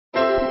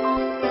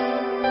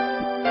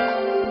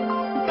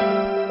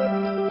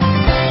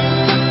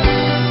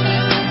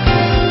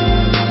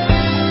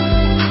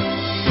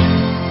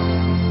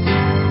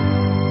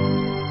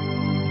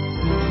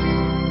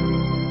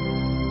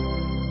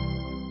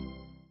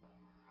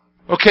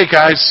Okay,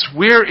 guys,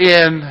 we're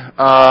in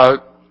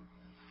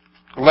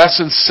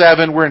lesson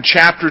 7. We're in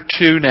chapter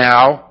 2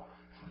 now.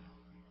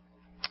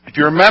 If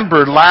you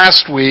remember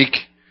last week,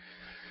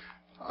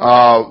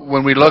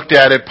 when we looked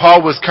at it,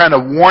 Paul was kind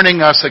of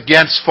warning us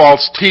against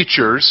false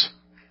teachers.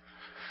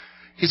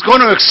 He's going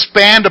to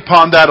expand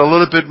upon that a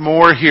little bit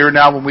more here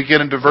now when we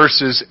get into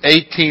verses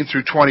 18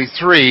 through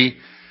 23,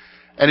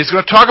 and he's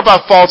going to talk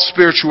about false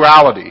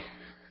spirituality.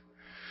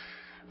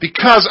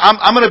 Because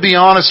I'm going to be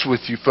honest with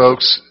you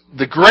folks,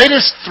 the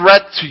greatest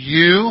threat to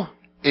you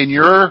in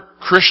your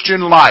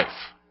Christian life,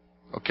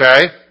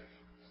 okay?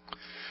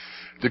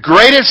 The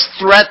greatest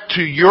threat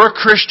to your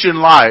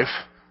Christian life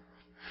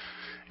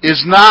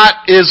is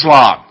not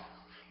Islam,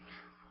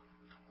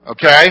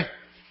 okay?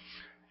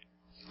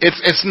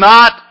 It's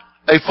not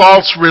a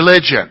false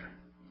religion.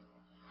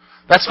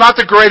 That's not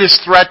the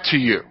greatest threat to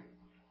you.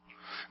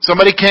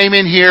 Somebody came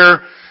in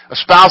here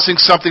espousing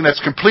something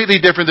that's completely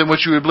different than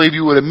what you would believe,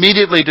 you would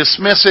immediately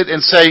dismiss it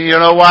and say, you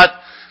know what?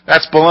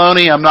 That's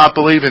baloney. I'm not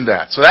believing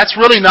that. So that's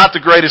really not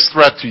the greatest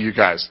threat to you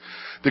guys.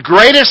 The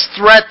greatest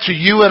threat to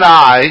you and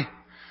I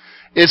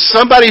is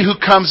somebody who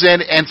comes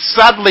in and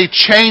suddenly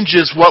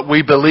changes what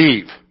we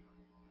believe.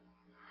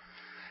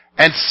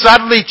 And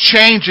suddenly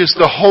changes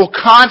the whole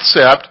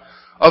concept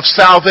of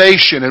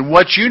salvation and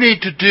what you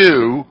need to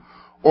do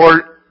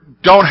or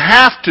don't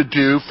have to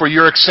do for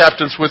your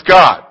acceptance with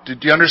God.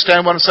 Did you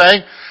understand what I'm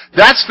saying?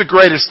 That's the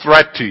greatest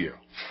threat to you.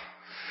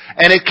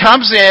 And it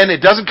comes in,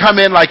 it doesn't come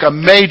in like a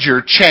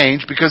major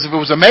change, because if it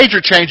was a major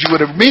change, you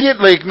would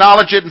immediately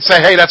acknowledge it and say,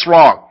 hey, that's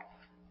wrong.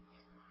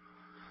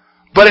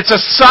 But it's a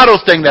subtle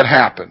thing that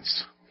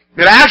happens.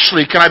 It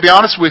actually, can I be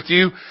honest with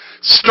you,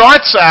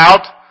 starts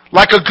out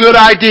like a good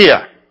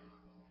idea.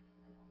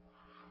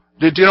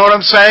 Do you know what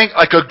I'm saying?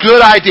 Like a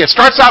good idea. It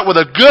starts out with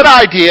a good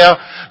idea.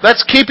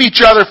 Let's keep each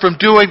other from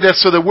doing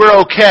this so that we're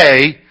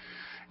okay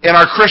in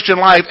our Christian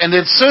life. And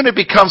then soon it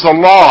becomes a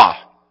law.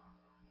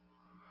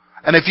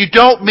 And if you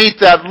don't meet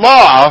that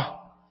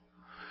law,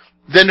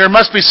 then there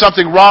must be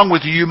something wrong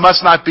with you. You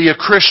must not be a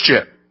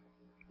Christian.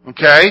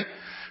 Okay?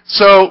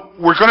 So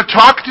we're going to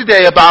talk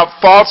today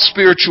about false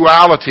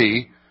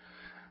spirituality.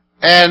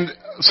 And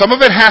some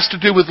of it has to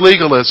do with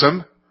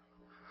legalism.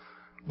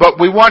 But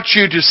we want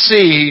you to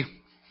see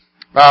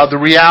the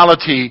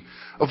reality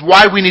of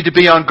why we need to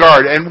be on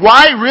guard. And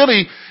why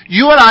really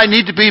you and I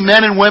need to be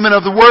men and women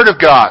of the Word of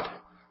God.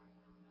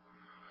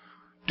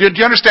 Do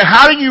you understand?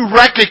 How do you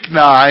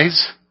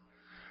recognize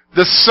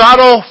the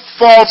subtle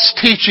false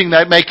teaching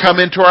that may come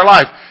into our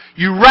life?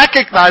 You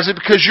recognize it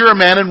because you're a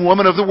man and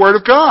woman of the Word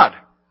of God.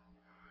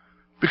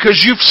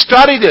 Because you've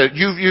studied it.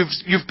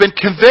 You've been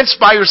convinced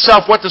by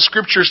yourself what the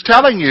Scripture is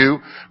telling you,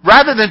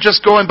 rather than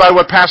just going by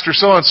what Pastor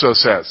so-and-so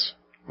says.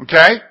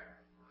 Okay?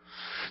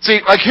 See,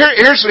 like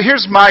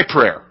here's my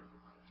prayer.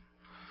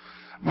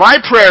 My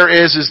prayer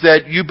is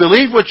that you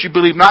believe what you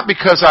believe not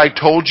because I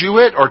told you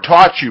it or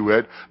taught you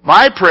it.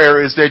 My prayer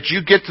is that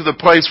you get to the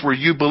place where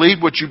you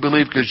believe what you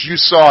believe because you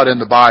saw it in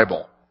the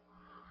Bible.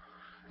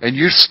 And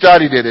you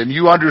studied it and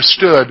you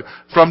understood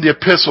from the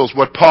epistles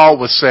what Paul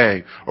was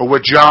saying, or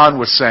what John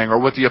was saying, or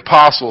what the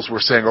apostles were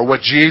saying, or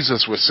what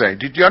Jesus was saying.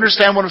 Did you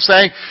understand what I'm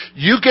saying?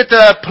 You get to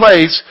that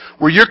place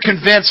where you're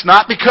convinced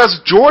not because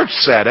George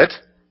said it,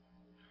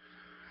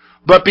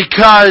 but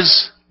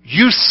because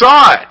you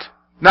saw it.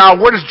 Now,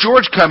 where does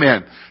George come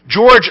in?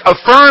 George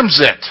affirms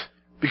it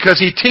because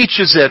he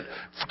teaches it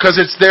because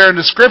it's there in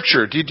the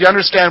Scripture. Do you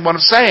understand what I'm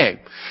saying?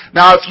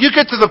 Now, if you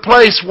get to the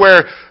place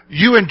where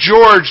you and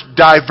George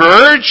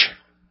diverge,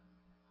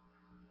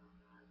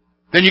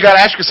 then you got to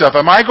ask yourself,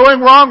 am I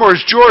going wrong or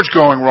is George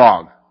going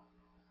wrong?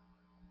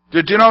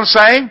 Do you know what I'm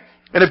saying?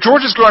 And if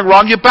George is going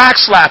wrong, you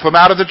backslap him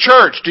out of the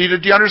church. Do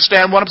you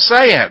understand what I'm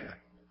saying?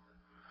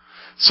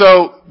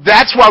 So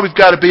that's why we've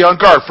got to be on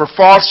guard for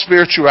false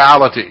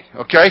spirituality.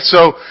 Okay?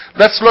 So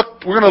let's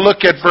look, we're going to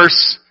look at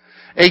verse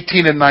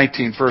 18 and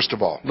 19 first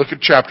of all. Look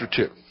at chapter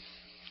 2.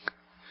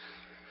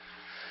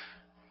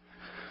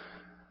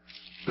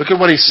 Look at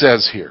what he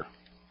says here.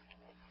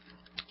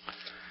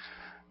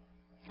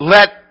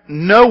 Let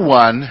no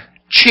one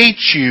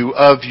cheat you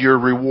of your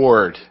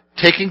reward,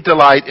 taking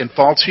delight in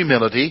false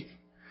humility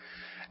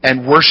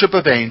and worship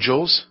of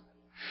angels,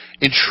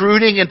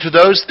 intruding into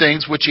those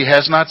things which he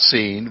has not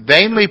seen,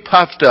 vainly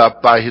puffed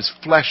up by his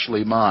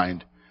fleshly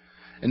mind,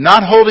 and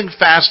not holding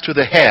fast to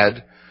the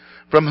head,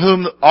 from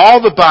whom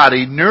all the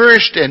body,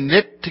 nourished and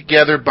knit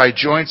together by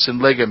joints and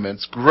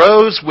ligaments,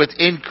 grows with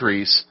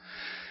increase,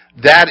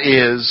 that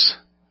is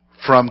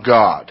from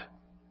God.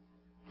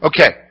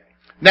 Okay,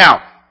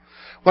 now,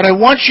 what I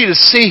want you to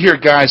see here,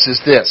 guys,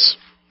 is this.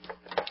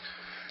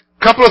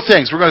 A couple of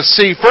things. We're going to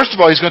see, first of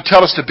all, he's going to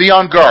tell us to be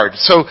on guard.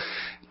 So,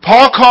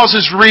 Paul calls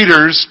his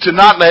readers to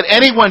not let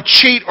anyone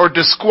cheat or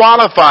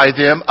disqualify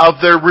them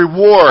of their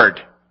reward.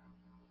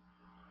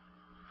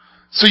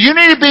 So you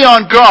need to be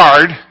on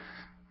guard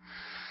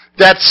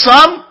that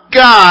some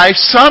guy,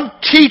 some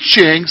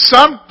teaching,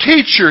 some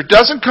teacher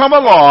doesn't come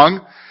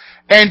along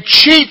and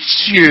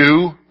cheats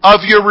you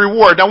of your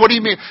reward. Now what do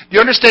you mean? You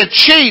understand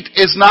cheat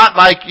is not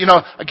like,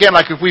 again,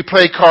 like if we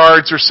play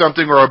cards or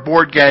something or a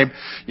board game,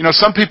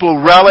 some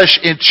people relish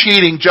in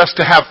cheating just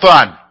to have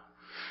fun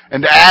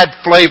and to add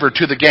flavor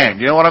to the game.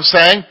 You know what I'm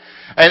saying?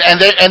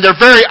 And they're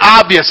very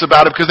obvious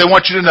about it because they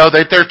want you to know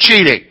that they're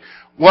cheating.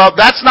 Well,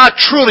 that's not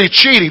truly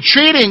cheating.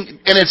 Cheating,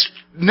 and it's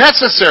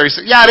necessary.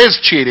 Yeah, it is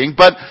cheating,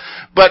 but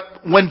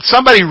when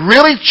somebody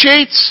really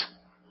cheats,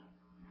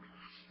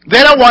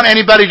 they don't want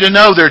anybody to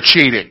know they're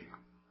cheating.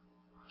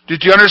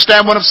 Did you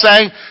understand what I'm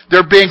saying?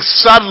 They're being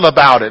subtle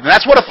about it. And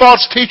that's what a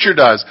false teacher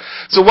does.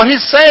 So what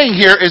he's saying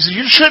here is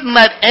you shouldn't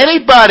let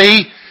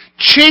anybody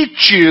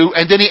cheat you,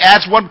 and then he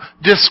adds one,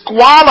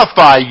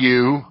 disqualify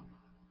you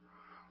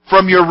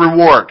from your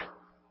reward.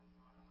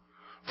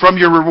 From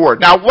your reward.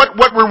 Now,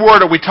 what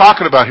reward are we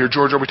talking about here,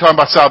 George? Are we talking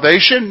about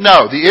salvation?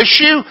 No. The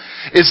issue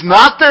is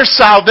not their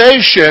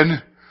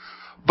salvation,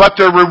 but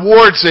their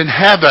rewards in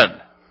heaven.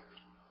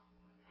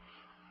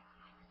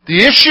 The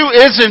issue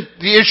isn't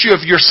the issue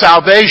of your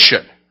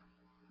salvation.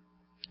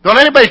 Don't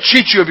anybody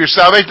cheat you of your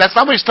salvation. That's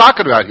not what he's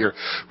talking about here.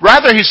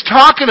 Rather, he's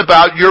talking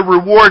about your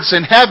rewards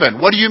in heaven.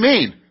 What do you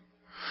mean?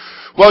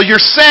 Well, you're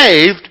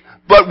saved,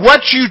 but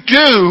what you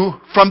do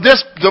from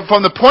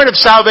the point of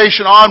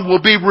salvation on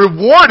will be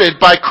rewarded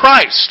by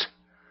Christ.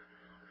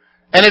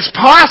 And it's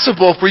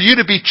possible for you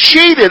to be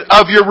cheated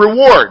of your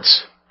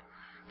rewards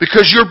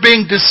because you're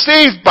being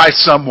deceived by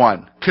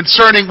someone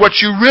concerning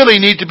what you really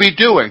need to be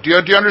doing. Do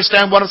you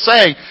understand what I'm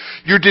saying?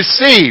 You're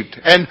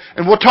deceived. And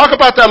we'll talk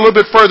about that a little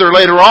bit further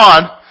later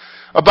on,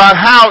 about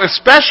how,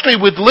 especially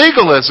with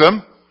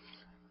legalism,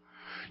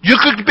 you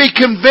could be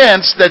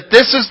convinced that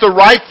this is the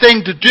right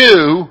thing to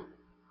do,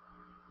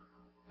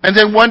 and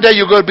then one day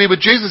you'll go to be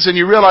with Jesus and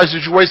you realize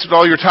that you wasted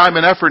all your time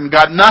and effort and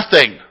got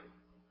nothing.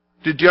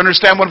 Did you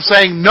understand what I'm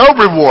saying? No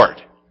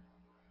reward.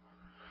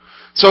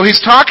 So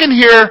he's talking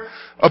here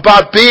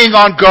about being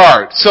on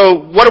guard. So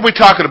what are we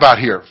talking about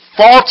here?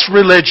 False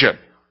religion.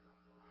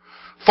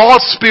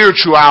 False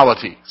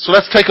spirituality. So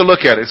let's take a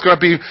look at it.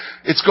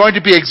 It's going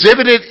to be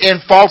exhibited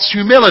in false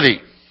humility.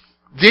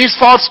 These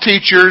false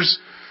teachers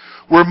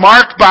were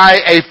marked by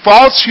a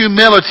false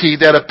humility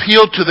that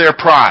appealed to their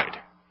pride.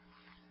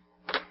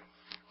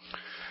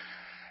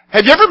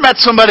 Have you ever met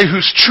somebody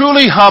who's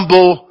truly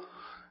humble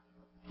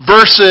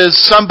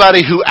versus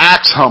somebody who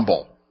acts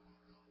humble?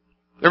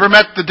 Ever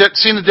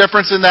seen the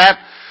difference in that?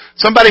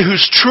 Somebody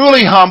who's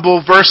truly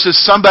humble versus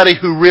somebody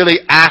who really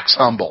acts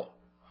humble.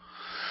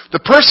 The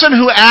person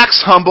who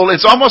acts humble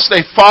is almost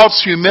a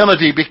false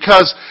humility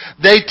because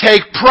they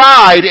take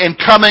pride in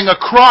coming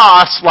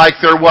across like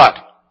they're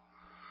what?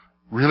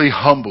 Really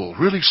humble,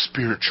 really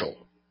spiritual.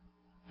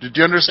 Did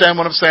you understand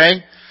what I'm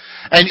saying?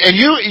 And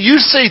you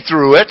see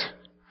through it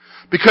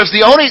because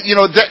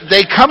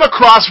they come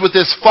across with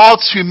this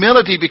false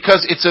humility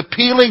because it's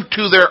appealing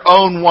to their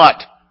own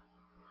what?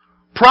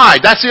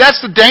 Pride. That's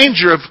the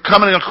danger of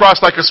coming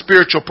across like a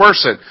spiritual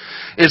person,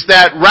 is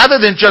that rather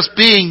than just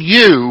being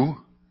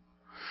you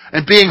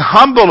and being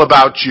humble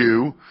about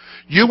you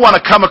want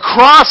to come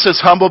across as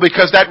humble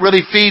because that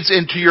really feeds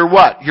into your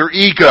what? Your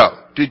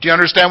ego. Did you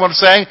understand what I'm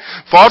saying?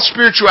 False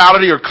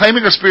spirituality or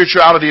claiming a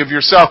spirituality of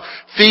yourself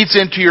feeds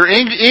into your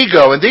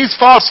ego. And these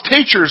false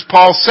teachers,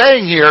 Paul's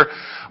saying here,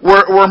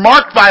 were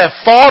marked by a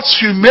false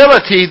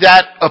humility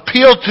that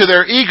appealed to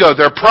their ego,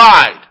 their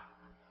pride.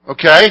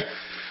 Okay?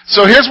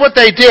 So here's what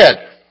they did.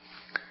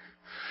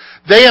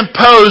 They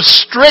imposed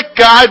strict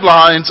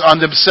guidelines on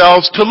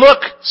themselves to look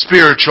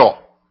spiritual.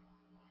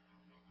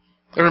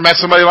 Ever met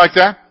somebody like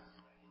that?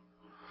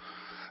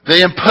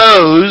 They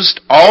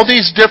imposed all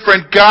these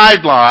different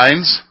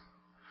guidelines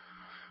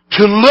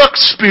to look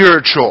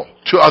spiritual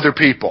to other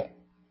people.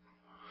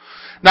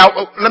 Now,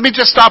 let me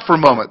just stop for a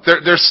moment.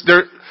 Let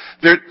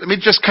me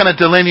just kind of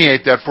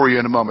delineate that for you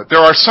in a moment. There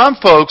are some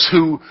folks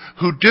who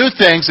do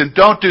things and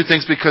don't do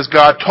things because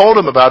God told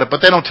them about it,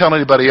 but they don't tell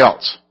anybody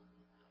else.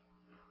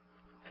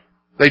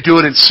 They do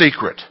it in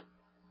secret.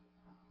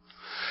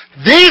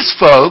 These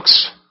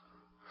folks,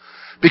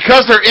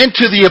 because they're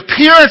into the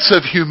appearance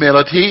of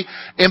humility,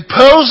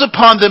 impose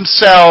upon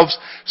themselves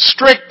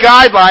strict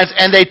guidelines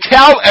and they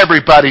tell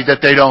everybody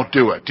that they don't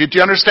do it. Did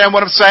you understand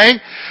what I'm saying?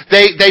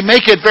 They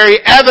make it very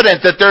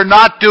evident that they're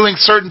not doing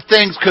certain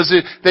things because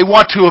they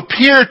want to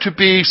appear to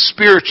be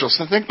spiritual.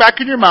 So think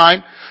back in your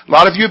mind. A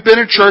lot of you have been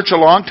in church a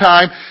long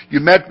time. You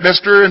met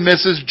Mr. and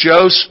Mrs.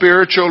 Joe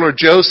Spiritual or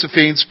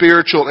Josephine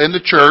Spiritual in the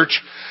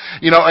church.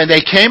 And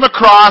they came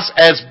across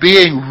as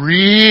being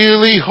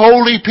really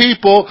holy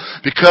people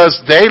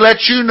because they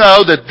let you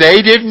know that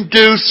they didn't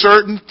do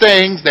certain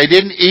things. They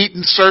didn't eat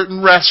in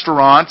certain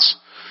restaurants.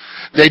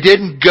 They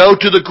didn't go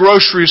to the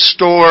grocery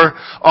store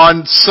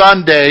on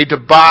Sunday to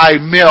buy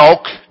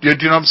milk. Do you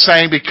know what I'm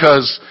saying?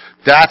 Because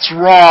that's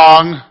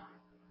wrong.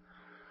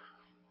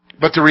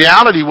 But the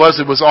reality was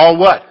it was all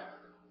what?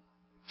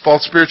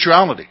 False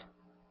spirituality.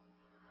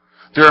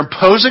 They're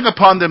imposing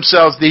upon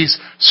themselves these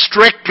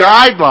strict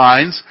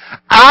guidelines,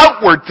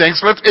 outward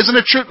things. Isn't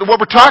it true?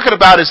 What we're talking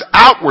about is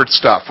outward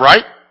stuff,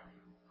 right?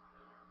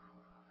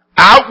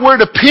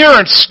 Outward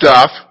appearance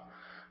stuff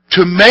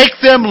to make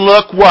them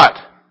look what?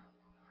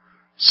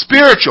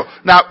 Spiritual.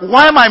 Now,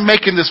 why am I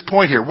making this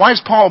point here? Why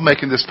is Paul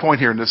making this point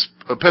here in this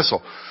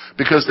epistle?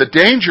 Because the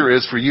danger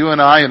is for you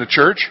and I in a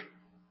church,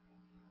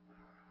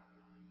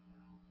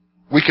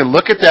 we can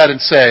look at that and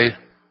say,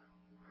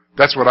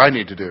 that's what I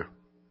need to do.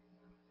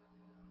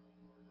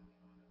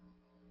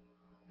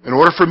 In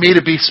order for me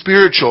to be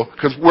spiritual,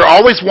 because we're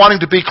always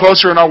wanting to be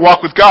closer in our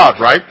walk with God,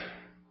 right?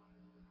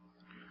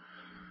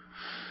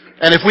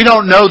 And if we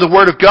don't know the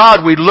Word of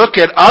God, we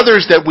look at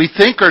others that we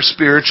think are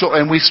spiritual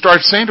and we start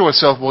saying to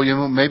ourselves, well,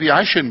 maybe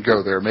I shouldn't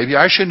go there. Maybe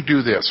I shouldn't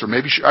do this. Or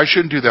maybe I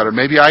shouldn't do that. Or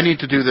maybe I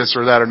need to do this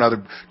or that or another.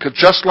 Because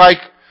just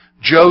like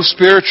Joe's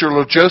spiritual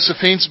or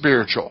Josephine's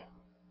spiritual.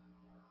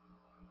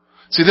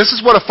 See, this is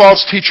what a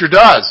false teacher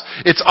does.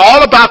 It's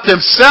all about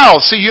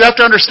themselves. See, you have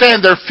to understand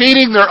they're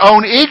feeding their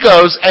own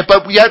egos,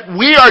 but yet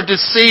we are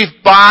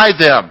deceived by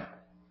them.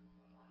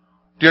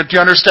 Do you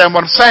understand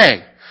what I'm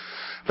saying?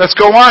 Let's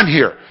go on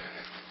here.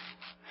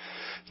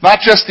 Not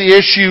just the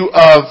issue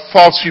of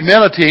false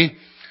humility.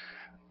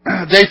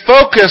 They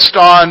focused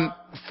on,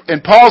 in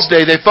Paul's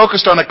day, they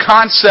focused on a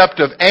concept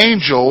of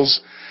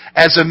angels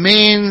as a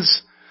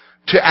means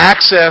to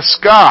access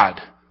God.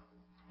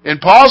 In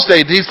Paul's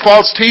day, these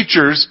false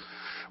teachers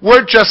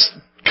weren't just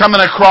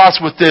coming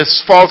across with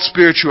this false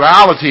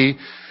spirituality.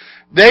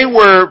 They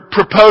were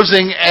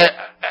proposing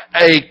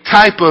a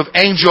type of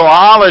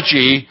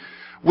angelology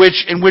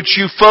in which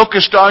you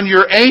focused on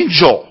your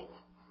angel.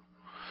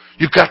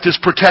 You've got this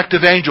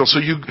protective angel, so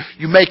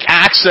you make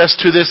access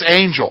to this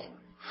angel.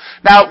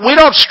 Now, we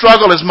don't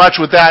struggle as much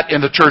with that in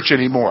the church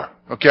anymore,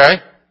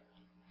 okay?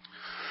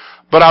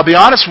 But I'll be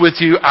honest with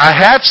you, I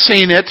have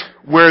seen it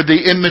where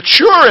the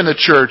immature in the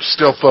church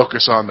still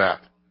focus on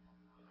that.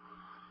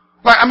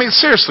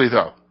 Seriously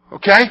though,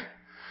 okay?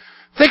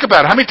 Think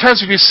about it. How many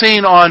times have you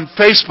seen on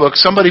Facebook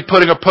somebody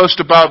putting a post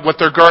about what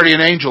their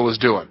guardian angel is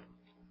doing?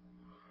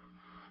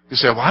 You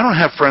say, well, I don't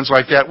have friends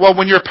like that. Well,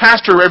 when you're a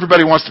pastor,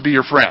 everybody wants to be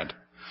your friend.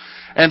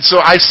 And so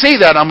I see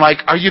that, I'm like,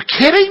 are you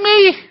kidding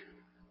me?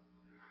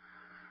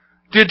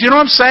 Do you know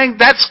what I'm saying?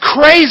 That's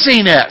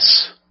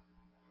craziness.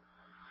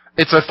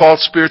 It's a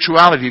false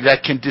spirituality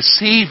that can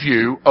deceive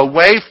you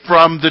away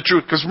from the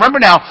truth. Because remember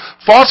now,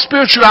 false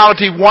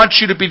spirituality wants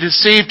you to be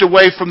deceived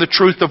away from the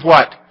truth of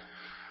what?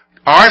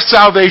 Our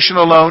salvation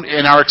alone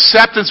and our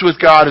acceptance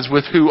with God is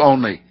with who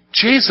only?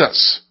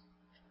 Jesus.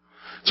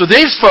 So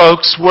these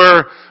folks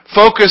were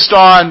focused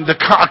on the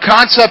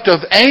concept of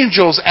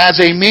angels as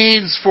a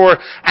means for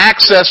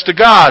access to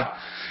God.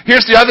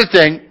 Here's the other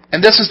thing,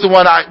 and this is the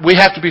one we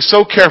have to be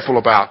so careful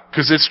about,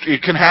 because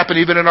it can happen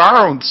even in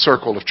our own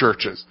circle of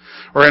churches,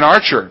 or in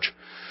our church.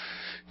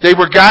 They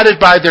were guided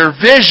by their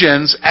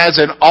visions as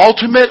an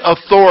ultimate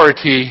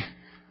authority.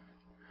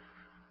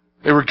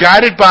 They were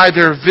guided by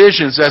their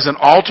visions as an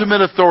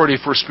ultimate authority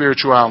for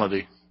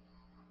spirituality.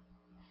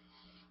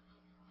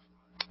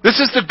 This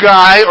is the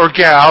guy or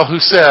gal who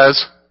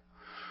says,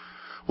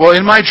 well,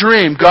 in my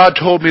dream, God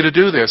told me to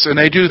do this, and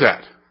they do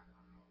that.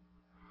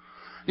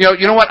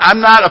 You know what?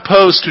 I'm not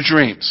opposed to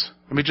dreams.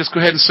 Let me just go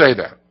ahead and say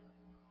that.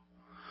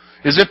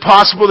 Is it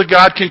possible that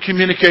God can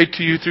communicate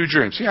to you through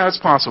dreams? Yeah, it's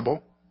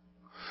possible.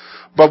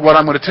 But what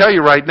I'm going to tell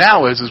you right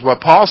now is what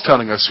Paul's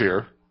telling us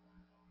here.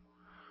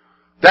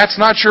 That's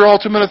not your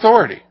ultimate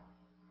authority.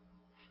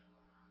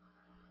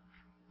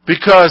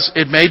 Because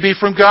it may be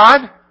from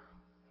God,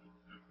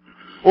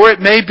 or it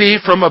may be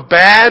from a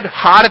bad,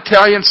 hot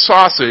Italian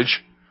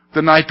sausage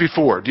the night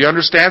before. Do you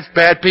understand?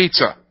 Bad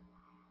pizza.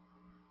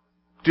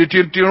 Do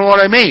you know what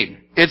I mean?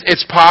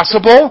 It's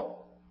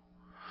possible,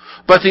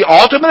 but the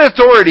ultimate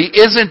authority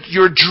isn't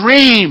your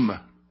dream.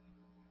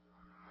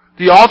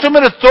 The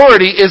ultimate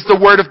authority is the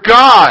Word of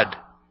God.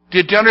 Do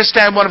you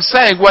understand what I'm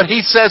saying? What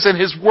He says in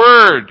His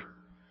Word.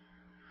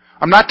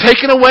 I'm not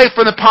taking away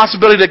from the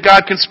possibility that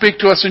God can speak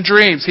to us in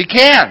dreams. He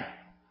can.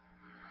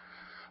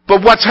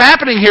 But what's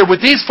happening here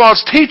with these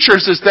false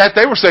teachers is that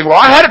they were saying,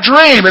 well, I had a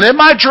dream, and in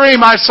my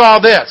dream I saw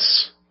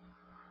this.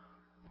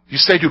 You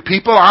say, do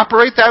people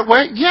operate that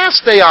way?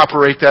 Yes, they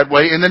operate that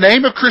way. In the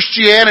name of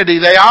Christianity,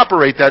 they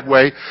operate that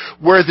way,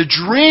 where the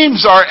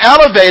dreams are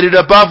elevated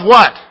above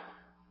what?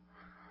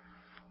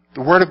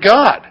 The Word of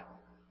God.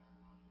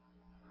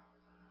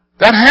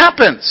 That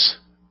happens.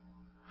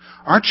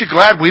 Aren't you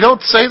glad we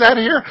don't say that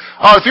here?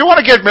 Oh, if you want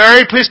to get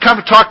married, please come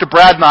to talk to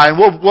Brad and I, and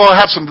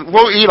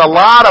we'll eat a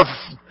lot of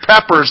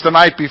peppers the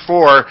night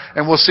before,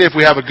 and we'll see if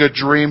we have a good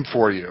dream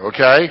for you,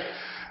 okay?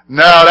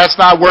 No, that's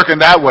not working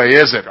that way,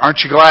 is it? Aren't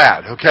you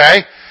glad,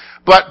 okay?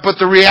 But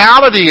the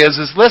reality is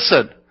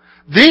listen,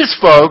 these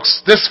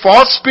folks, this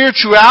false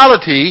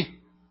spirituality,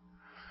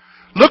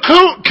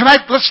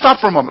 let's stop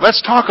for a moment.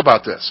 Let's talk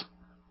about this.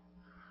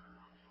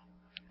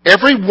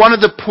 Every one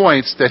of the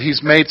points that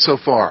he's made so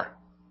far,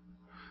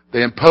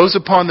 they impose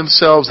upon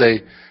themselves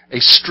a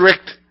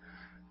strict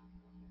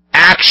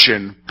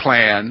action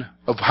plan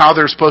of how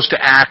they're supposed to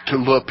act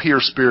to appear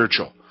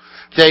spiritual.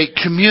 They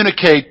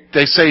communicate,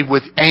 they say,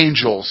 with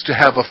angels to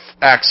have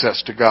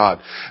access to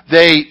God.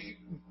 They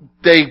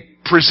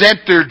present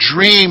their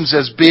dreams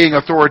as being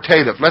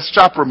authoritative. Let's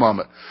stop for a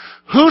moment.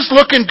 Who's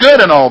looking good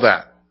in all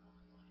that?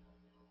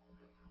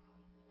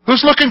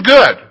 Who's looking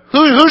good?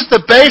 Who's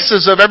the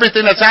basis of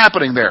everything that's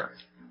happening there?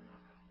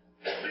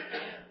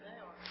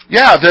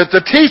 Yeah,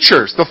 the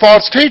teachers, the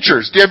false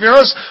teachers. Do you ever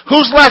notice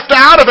who's left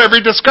out of every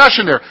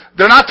discussion there?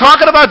 They're not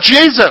talking about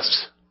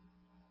Jesus.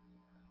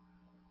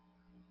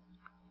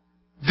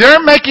 They're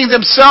making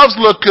themselves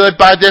look good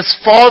by this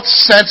false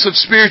sense of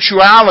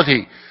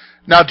spirituality.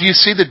 Now, do you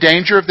see the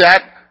danger of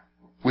that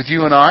with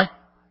you and I?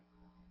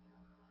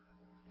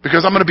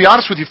 Because I'm going to be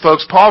honest with you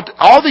folks,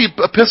 all the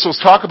epistles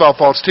talk about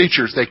false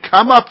teachers. They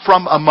come up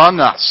from among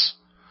us,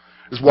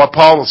 is what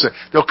Paul will say.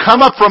 They'll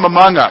come up from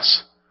among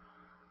us.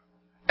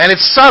 And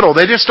it's subtle.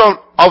 They just don't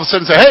all of a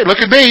sudden say, hey, look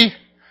at me.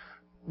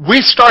 We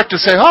start to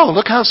say, oh,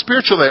 look how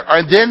spiritual they are.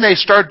 And then they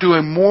start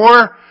doing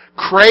more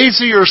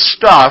crazier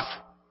stuff.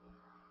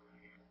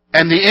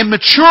 And the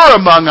immature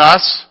among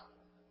us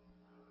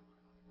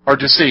are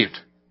deceived.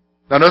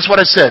 Now notice what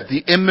I said.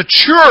 The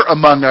immature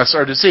among us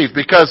are deceived.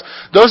 Because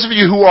those of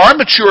you who are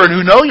mature and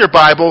who know your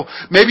Bible,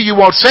 maybe you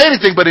won't say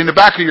anything, but in the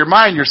back of your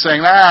mind you're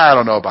saying, I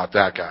don't know about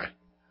that guy.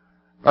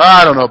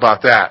 I don't know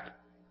about that.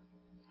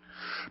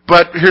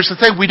 But here's the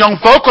thing, we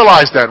don't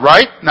vocalize that,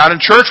 right? Not in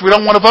church, we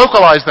don't want to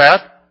vocalize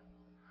that.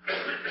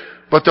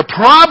 But the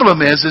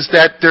problem is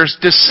that there's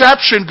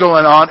deception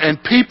going on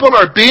and people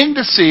are being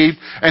deceived,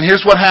 and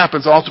here's what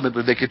happens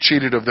ultimately, they get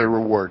cheated of their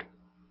reward.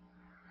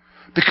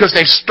 Because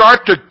they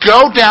start to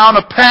go down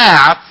a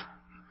path,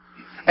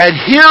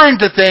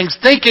 adhering to things,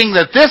 thinking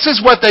that this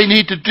is what they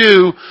need to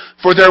do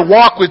for their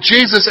walk with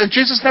Jesus, and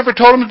Jesus never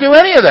told them to do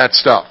any of that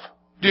stuff.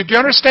 Do you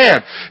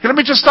understand? Here, let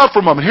me just stop for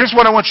a moment. Here's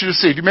what I want you to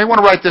see. You may want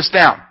to write this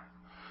down.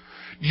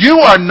 You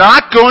are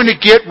not going to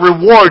get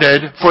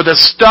rewarded for the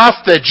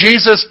stuff that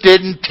Jesus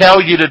didn't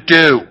tell you to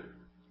do.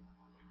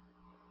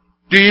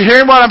 Do you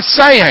hear what I'm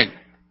saying?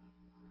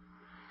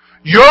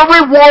 Your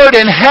reward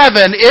in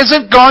heaven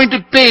isn't going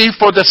to be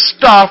for the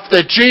stuff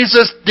that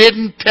Jesus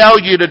didn't tell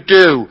you to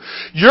do.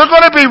 You're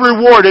going to be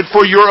rewarded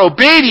for your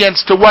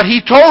obedience to what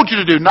He told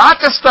you to do, not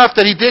the stuff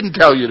that He didn't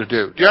tell you to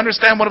do. Do you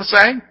understand what I'm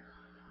saying?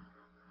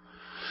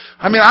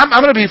 I mean, I'm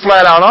going to be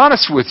flat out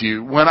honest with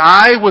you. When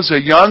I was a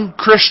young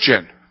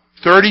Christian,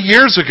 30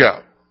 years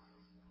ago.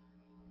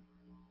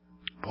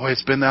 Boy,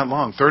 it's been that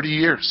long, 30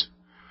 years.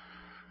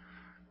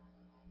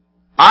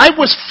 I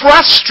was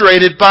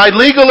frustrated by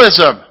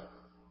legalism.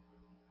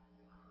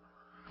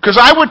 Because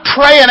I would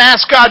pray and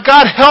ask God,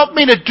 God, help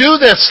me to do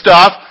this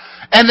stuff,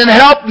 and then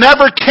help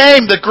never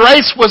came. The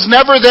grace was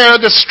never there.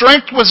 The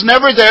strength was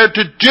never there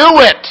to do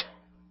it.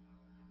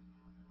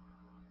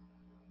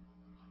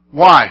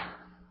 Why?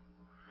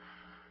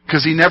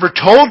 Because He never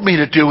told me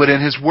to do it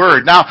in His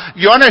Word. Now,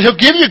 He'll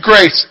give you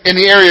grace in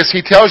the areas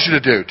He tells you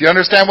to do. Do you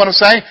understand what I'm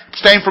saying?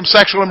 Abstain from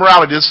sexual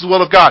immorality. This is the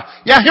will of God.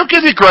 Yeah, He'll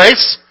give you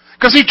grace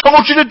because He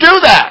told you to do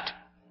that.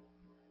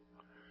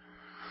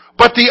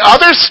 But the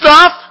other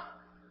stuff,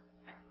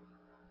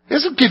 He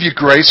doesn't give you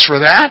grace for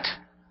that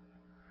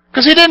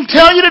because He didn't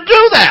tell you to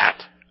do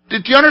that.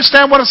 Do you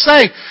understand what I'm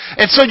saying?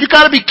 And so you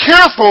got to be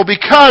careful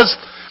because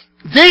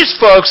these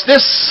folks,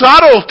 this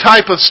subtle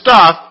type of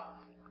stuff,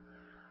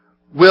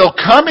 will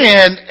come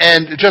in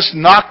and just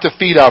knock the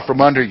feet out from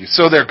under you.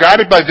 So they're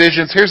guided by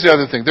visions. Here's the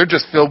other thing. They're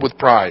just filled with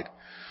pride.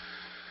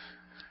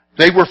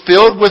 They were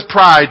filled with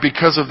pride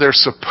because of their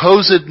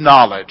supposed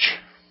knowledge.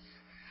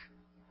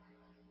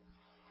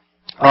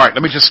 All right,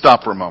 let me just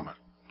stop for a moment.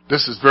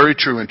 This is very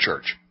true in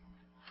church.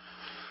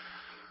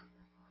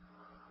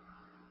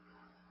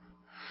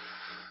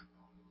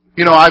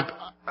 You know,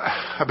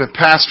 I've been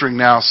pastoring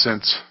now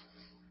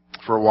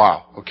for a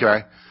while,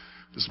 okay?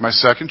 This is my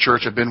second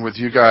church. I've been with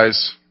you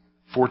guys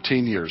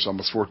 14 years,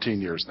 almost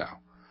 14 years now.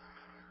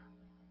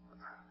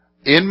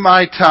 In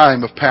my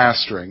time of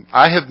pastoring,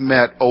 I have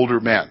met older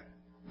men.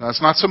 Now,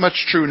 it's not so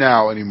much true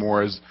now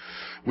anymore as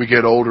we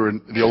get older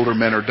and the older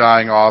men are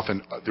dying off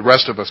and the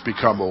rest of us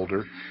become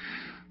older.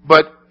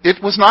 But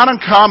it was not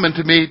uncommon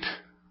to meet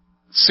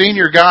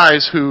senior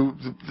guys who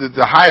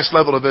the highest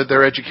level of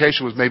their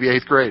education was maybe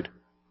 8th grade.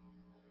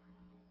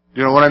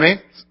 You know what I mean?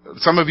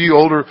 Some of you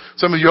older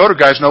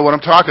guys know what I'm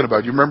talking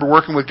about. You remember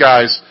working with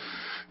guys,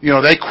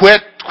 they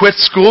quit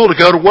school to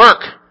go to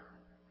work.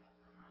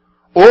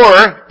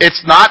 Or,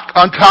 it's not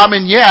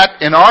uncommon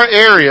yet in our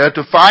area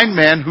to find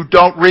men who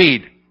don't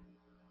read.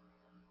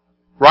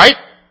 Right?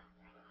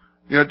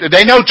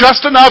 They know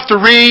just enough to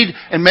read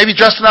and maybe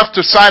just enough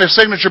to sign a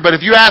signature, but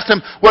if you ask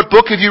them, what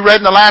book have you read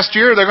in the last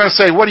year? They're going to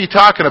say, what are you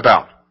talking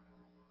about?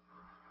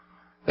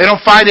 They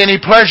don't find any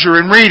pleasure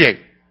in reading.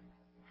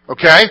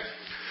 Okay?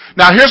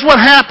 Now here's what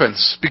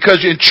happens,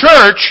 because in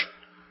church,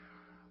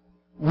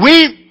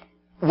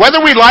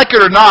 whether we like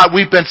it or not,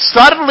 we've been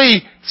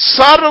subtly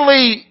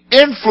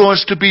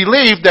influenced to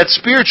believe that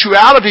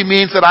spirituality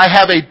means that I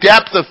have a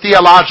depth of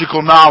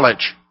theological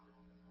knowledge.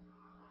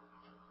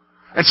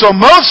 And so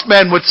most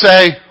men would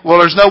say, well,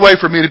 there's no way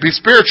for me to be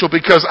spiritual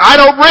because I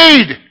don't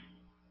read.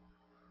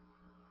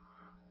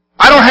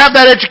 I don't have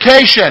that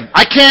education.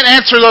 I can't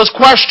answer those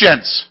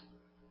questions.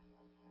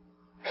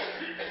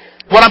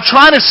 What I'm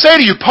trying to say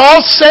to you,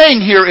 Paul's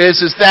saying here is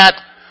that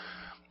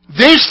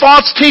These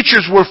false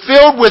teachers were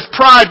filled with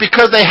pride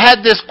because they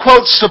had this,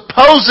 quote,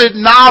 supposed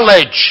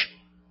knowledge.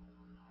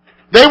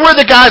 They were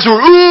the guys who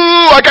were,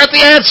 ooh, I got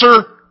the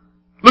answer.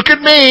 Look at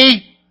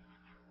me.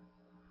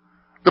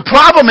 The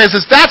problem is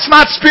that's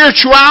not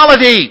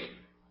spirituality.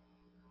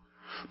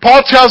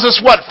 Paul tells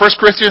us what? 1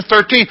 Corinthians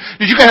 13.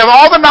 You can have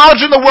all the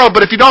knowledge in the world,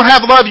 but if you don't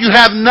have love, you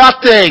have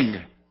nothing.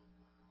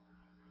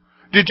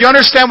 Did you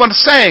understand what I'm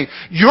saying?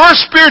 Your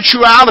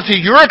spirituality,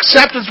 your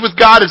acceptance with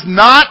God is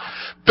not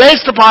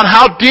based upon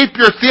how deep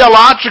your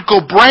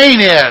theological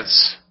brain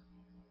is.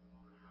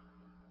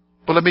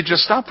 But let me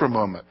just stop for a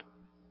moment.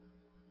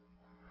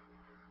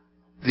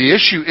 The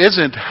issue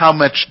isn't how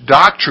much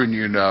doctrine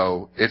you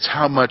know, it's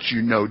how much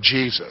you know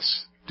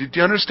Jesus. Did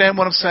you understand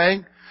what I'm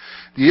saying?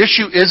 The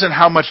issue isn't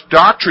how much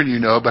doctrine you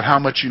know, but how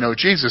much you know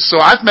Jesus. So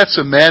I've met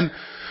some men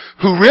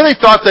who really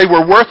thought they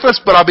were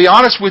worthless, but I'll be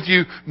honest with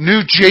you,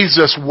 knew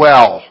Jesus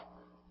well.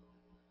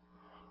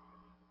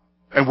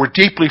 And were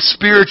deeply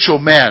spiritual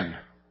men.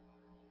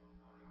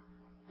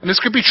 And this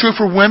could be true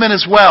for women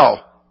as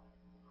well.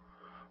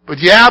 But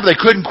yeah, they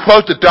couldn't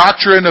quote the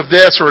doctrine of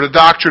this or the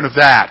doctrine of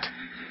that.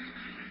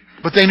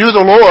 But they knew the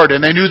Lord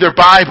and they knew their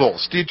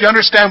Bibles. Do you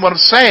understand what I'm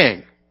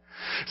saying?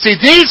 See,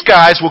 these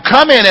guys will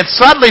come in and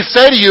suddenly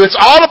say to you, it's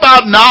all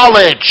about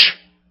knowledge.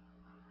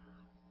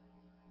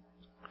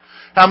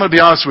 I'm going to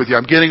be honest with you.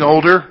 I'm getting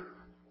older.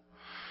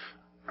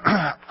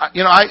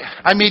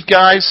 I meet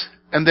guys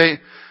and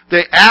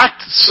they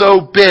act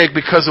so big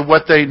because of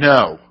what they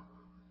know.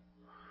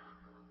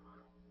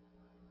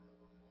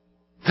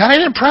 That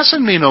ain't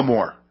impressing me no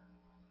more.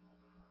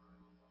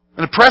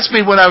 It impressed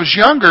me when I was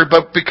younger,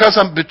 but because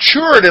I'm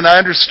matured and I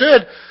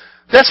understood,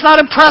 that's not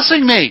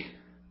impressing me.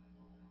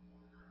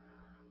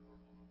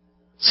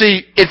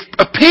 See, it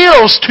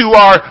appeals to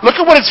look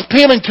at what it's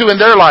appealing to in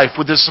their life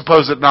with this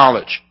supposed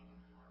knowledge.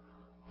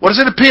 What is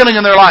it appealing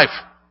in their life?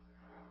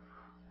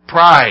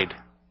 Pride.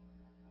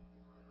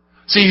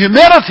 See,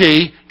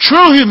 humility,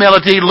 true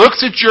humility,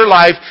 looks at your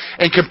life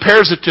and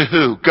compares it to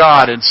who?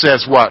 God, and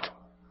says what?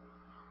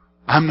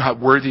 I'm not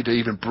worthy to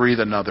even breathe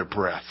another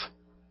breath.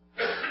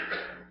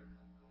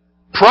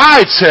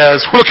 Pride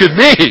says, look at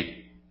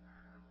me.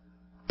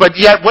 But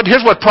yet,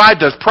 here's what pride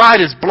does. Pride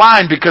is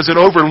blind because it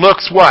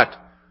overlooks what?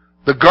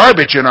 The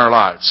garbage in our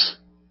lives.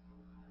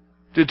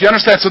 Did you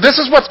understand? So this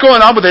is what's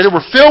going on with them. They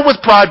were filled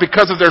with pride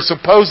because of their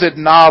supposed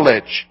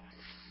knowledge.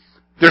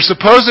 Their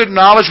supposed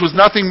knowledge was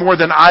nothing more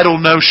than idle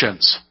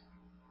notions.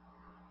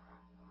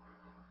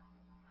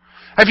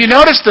 Have you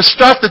noticed the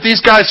stuff that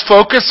these guys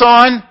focus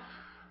on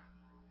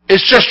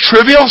is just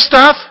trivial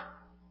stuff?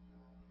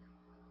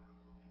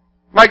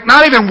 Like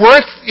not even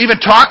worth even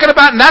talking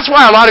about, and that's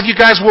why a lot of you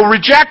guys will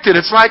reject it.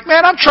 It's like,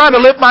 man, I'm trying to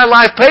live my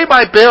life, pay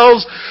my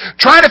bills,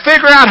 trying to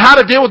figure out how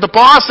to deal with the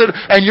boss,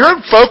 and you're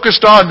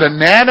focused on the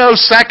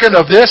nanosecond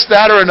of this,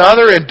 that, or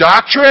another in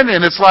doctrine,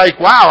 and it's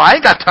like, wow, I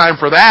ain't got time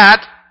for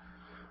that.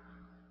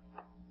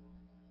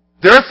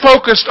 They're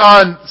focused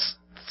on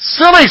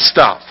silly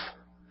stuff.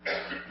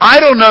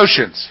 Idle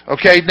notions.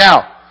 Okay,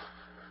 now,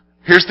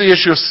 here's the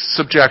issue of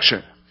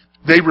subjection.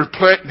 They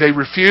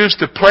refuse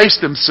to place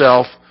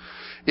themselves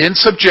in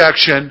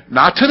subjection,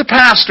 not to the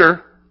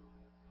pastor,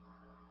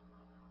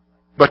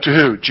 but to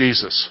who?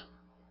 Jesus.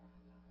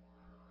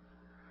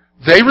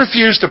 They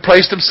refuse to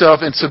place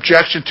themselves in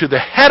subjection to the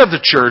head of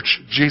the church,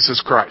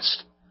 Jesus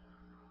Christ.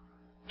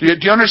 Do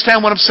you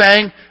understand what I'm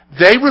saying?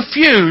 They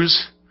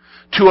refuse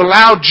to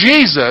allow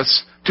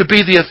Jesus to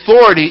be the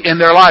authority in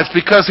their lives.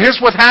 Because here's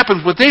what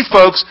happens with these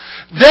folks.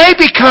 They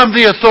become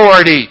the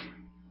authority.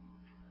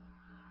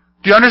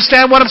 Do you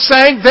understand what I'm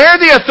saying? They're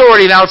the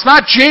authority. Now, it's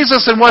not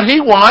Jesus and what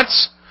He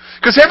wants.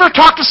 Because ever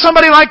talk to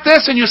somebody like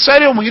this and you say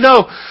to them,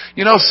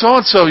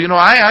 so-and-so,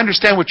 I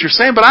understand what you're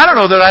saying, but I don't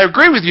know that I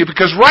agree with you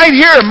because right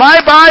here in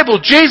my Bible,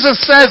 Jesus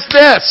says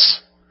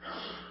this.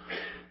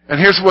 And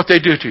here's what they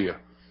do to you.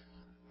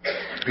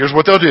 Here's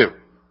what they'll do.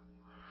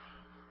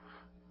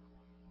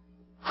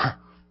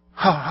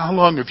 How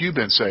long have you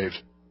been saved?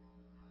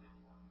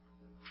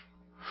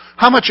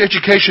 How much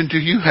education do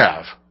you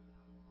have?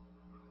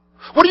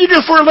 What do you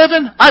do for a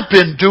living? I've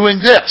been doing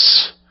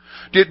this.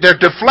 They're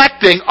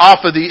deflecting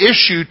off of the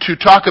issue to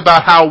talk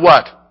about how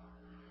what?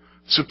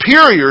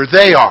 Superior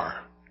they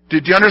are.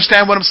 Did you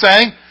understand what I'm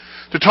saying?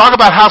 To talk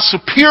about how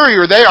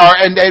superior they are,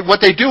 and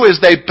what they do is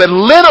they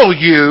belittle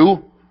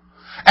you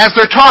as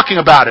they're talking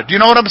about it. Do you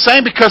know what I'm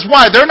saying? Because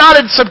why? They're not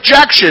in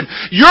subjection.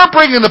 You're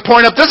bringing the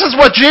point up. This is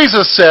what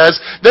Jesus says.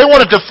 They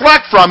want to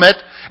deflect from it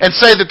and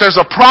say that there's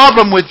a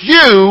problem with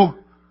you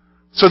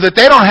so that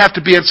they don't have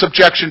to be in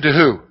subjection to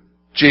who?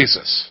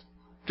 Jesus.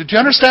 Did you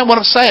understand what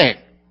I'm saying?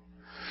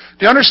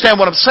 Do you understand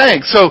what I'm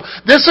saying? So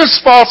this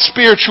is false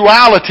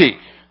spirituality.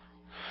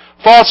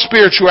 False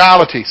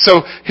spirituality.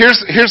 So here's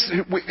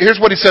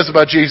what he says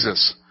about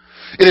Jesus.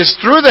 It is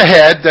through the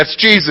head, that's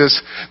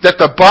Jesus, that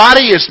the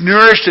body is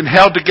nourished and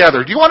held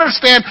together. Do you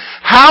understand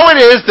how it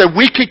is that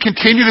we can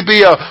continue to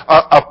be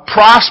a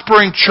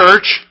prospering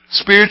church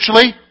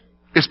spiritually?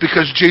 It's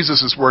because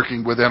Jesus is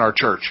working within our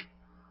church.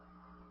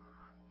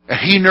 And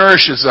He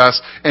nourishes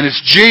us, and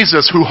it's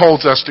Jesus who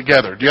holds us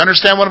together. Do you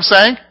understand what I'm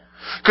saying?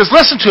 Because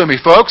listen to me,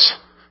 folks.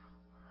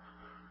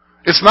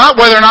 It's not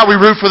whether or not we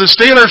root for the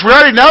Steelers. We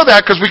already know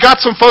that because we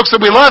got some folks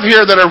that we love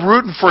here that are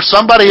rooting for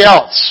somebody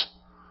else.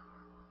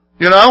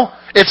 You know?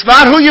 It's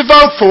not who you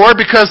vote for,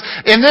 because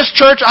in this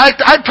church, I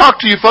talk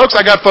to you folks,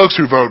 I got folks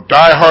who vote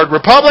diehard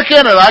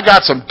Republican, and I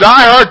got some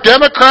diehard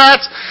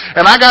Democrats,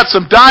 and I got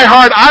some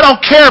diehard I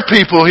don't care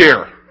people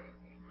here.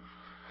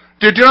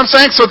 Do you know what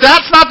I'm saying? So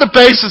that's not the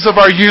basis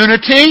of our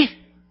unity.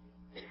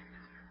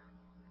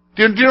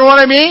 Do you know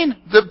what I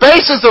mean? The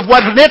basis of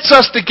what knits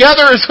us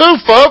together is who,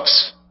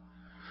 folks?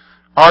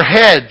 Our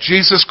head,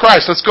 Jesus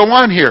Christ. Let's go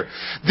on here.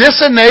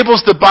 This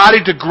enables the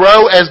body to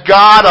grow as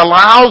God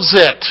allows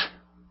it.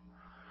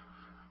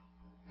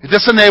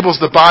 This enables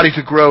the body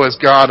to grow as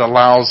God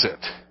allows it.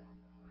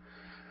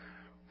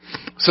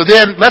 So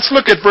then, let's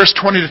look at verse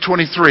 20 to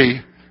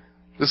 23.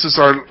 This is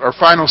our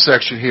final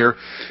section here.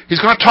 He's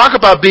going to talk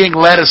about being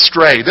led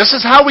astray. This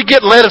is how we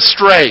get led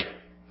astray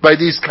by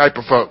these type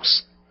of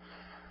folks.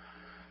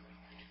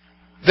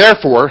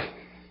 Therefore,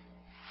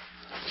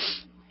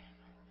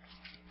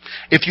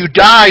 if you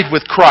died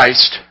with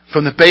Christ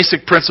from the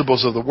basic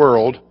principles of the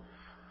world,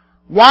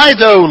 why,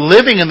 though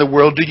living in the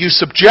world, do you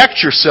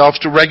subject yourselves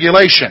to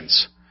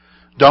regulations?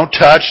 Don't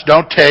touch,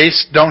 don't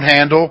taste, don't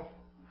handle,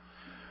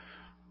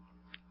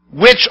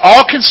 which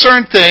all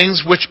concern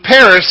things which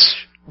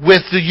perish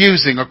with the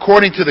using,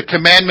 according to the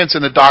commandments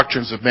and the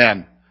doctrines of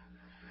men.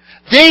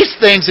 These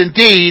things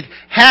indeed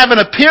have an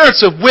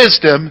appearance of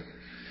wisdom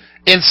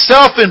in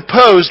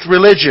self-imposed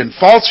religion,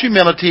 false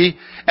humility,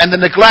 and the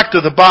neglect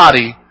of the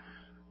body,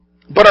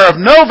 but are of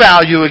no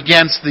value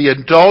against the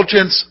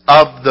indulgence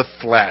of the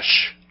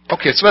flesh.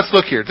 Okay, so let's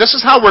look here. This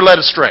is how we're led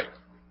astray.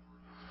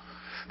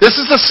 This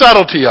is the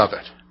subtlety of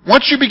it.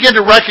 Once you begin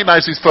to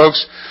recognize these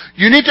folks,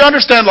 you need to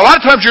understand, a lot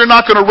of times you're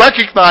not going to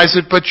recognize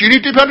it, but you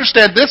need to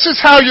understand this is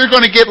how you're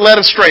going to get led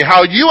astray,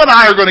 how you and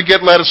I are going to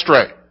get led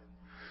astray.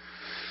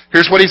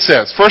 Here's what he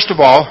says. First of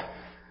all,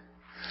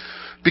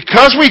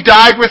 because we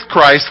died with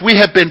Christ, we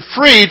have been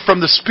freed from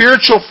the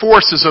spiritual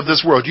forces of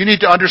this world. You need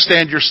to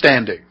understand your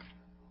standing.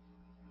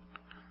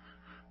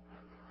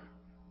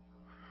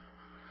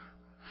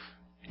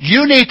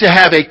 You need to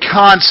have a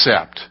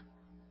concept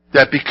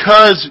that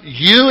because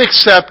you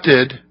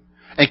accepted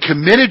and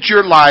committed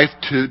your life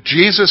to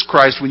Jesus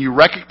Christ when you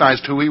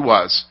recognized who He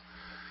was,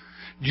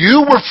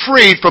 you were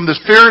freed from the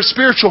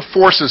spiritual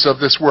forces of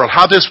this world,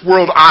 how this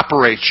world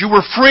operates. You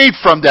were freed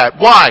from that.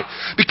 Why?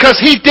 Because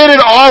He did it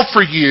all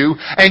for you,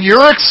 and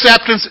your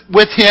acceptance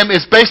with Him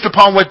is based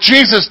upon what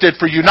Jesus did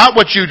for you, not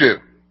what you do.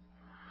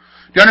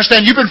 You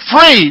understand? You've been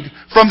freed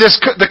from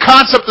the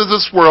concept of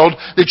this world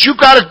that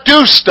you've got to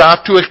do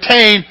stuff to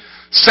attain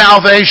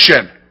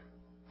salvation.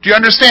 Do you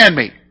understand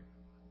me?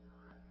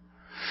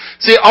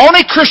 See,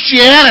 only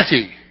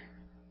Christianity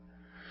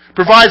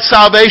provides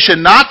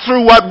salvation not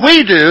through what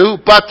we do,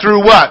 but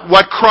through what?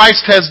 What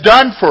Christ has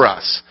done for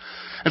us.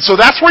 And so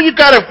that's where you've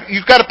got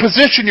to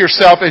position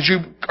yourself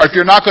if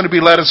you're not going to be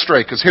led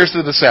astray, because here's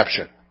the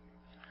deception.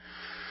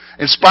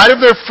 In spite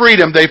of their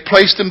freedom, they've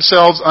placed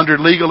themselves under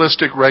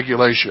legalistic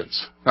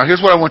regulations. Now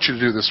here's what I want you to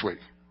do this week.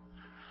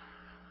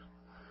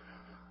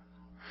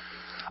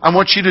 I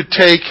want you to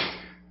take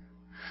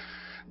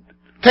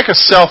a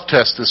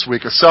self-test this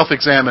week, a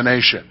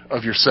self-examination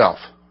of yourself.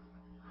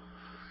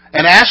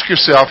 And ask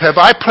yourself, have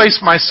I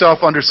placed myself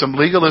under some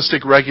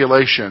legalistic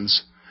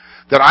regulations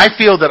that I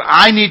feel that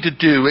I need to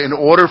do in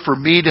order for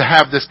me to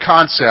have this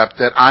concept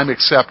that I'm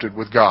accepted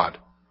with God?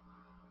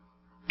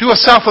 Do a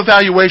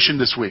self-evaluation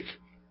this week.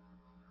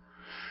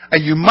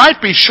 And you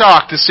might be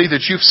shocked to see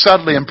that you've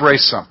subtly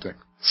embraced something.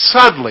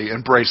 Subtly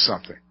embraced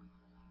something.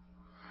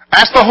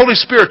 Ask the Holy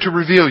Spirit to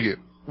reveal you.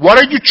 What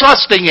are you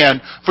trusting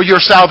in for your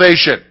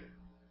salvation?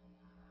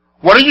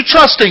 What are you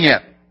trusting in?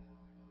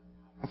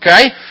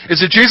 Okay?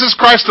 Is it Jesus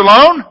Christ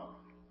alone?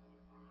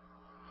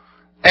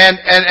 And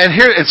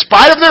here, in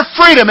spite of their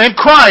freedom in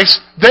Christ,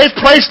 they've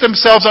placed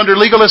themselves under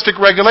legalistic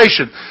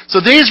regulation.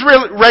 So these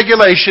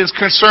regulations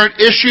concern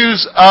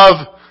issues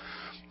of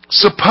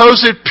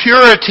supposed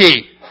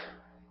purity.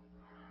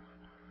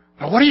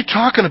 Now what are you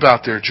talking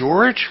about there,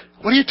 George?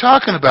 What are you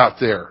talking about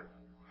there?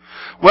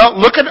 Well,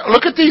 look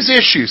at these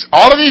issues.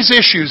 All of these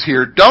issues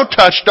here, don't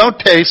touch, don't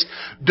taste,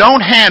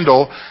 don't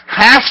handle,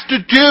 have to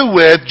do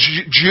with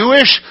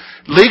Jewish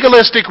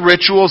legalistic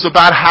rituals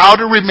about how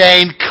to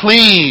remain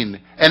clean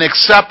and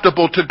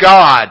acceptable to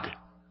God.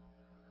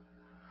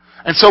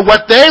 And so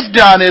what they've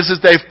done is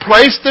they've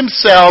placed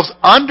themselves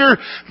under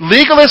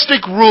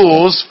legalistic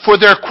rules for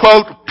their,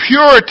 quote,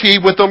 purity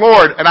with the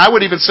Lord. And I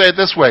would even say it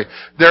this way,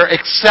 their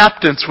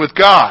acceptance with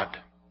God.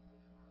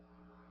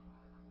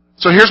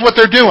 So here's what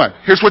they're doing.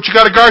 Here's what you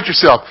got to guard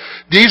yourself.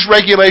 These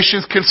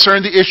regulations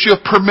concern the issue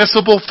of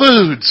permissible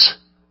foods.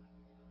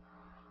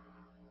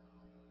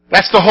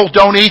 That's the whole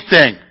don't eat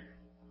thing.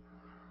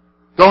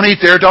 Don't eat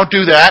there, don't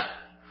do that.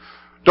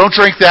 Don't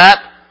drink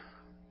that.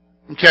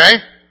 Okay?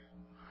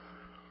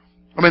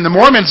 I mean, the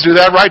Mormons do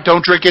that, right?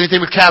 Don't drink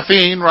anything with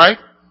caffeine, right?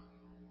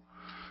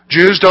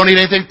 Jews don't eat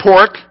anything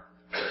pork.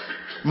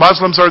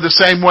 Muslims are the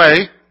same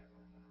way.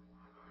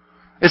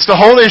 It's the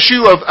whole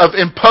issue of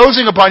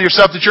imposing upon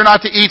yourself that you're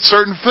not to eat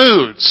certain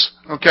foods.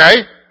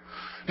 Okay?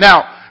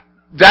 Now,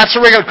 that's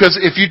the regular, because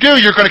if you do,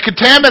 you're going to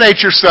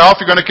contaminate yourself,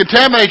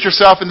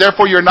 and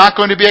therefore you're not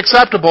going to be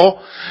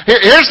acceptable.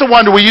 Here's the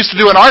one that we used to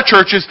do in our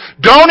churches: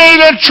 don't eat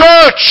in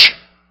church!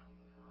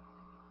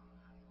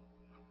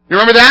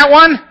 You remember that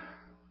one?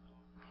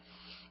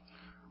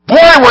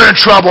 Boy, we're in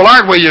trouble,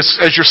 aren't we,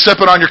 as you're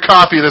sipping on your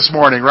coffee this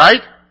morning,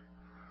 right?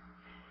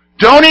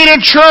 Don't eat in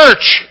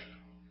church!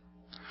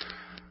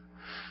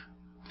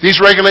 These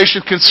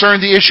regulations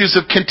concern the issues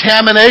of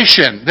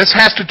contamination. This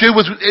has to do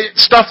with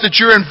stuff that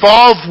you're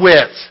involved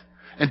with.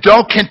 And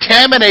don't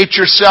contaminate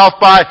yourself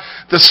by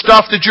the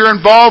stuff that you're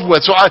involved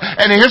with.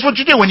 And here's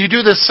what you do. When you do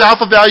this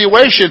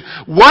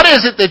self-evaluation, what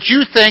is it that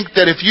you think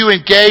that if you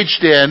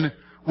engaged in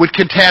would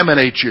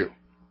contaminate you?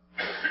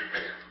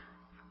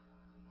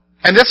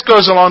 And this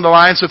goes along the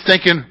lines of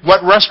thinking,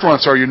 what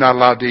restaurants are you not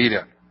allowed to eat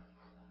in?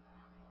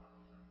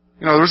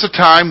 You know, there was a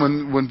time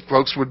when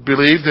folks would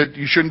believe that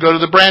you shouldn't go to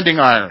the branding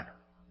iron.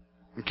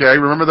 Okay,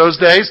 remember those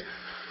days?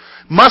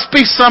 Must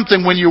be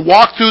something when you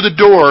walk through the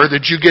door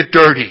that you get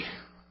dirty.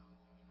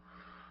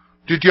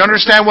 Do you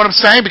understand what I'm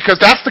saying? Because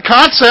that's the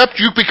concept.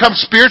 You become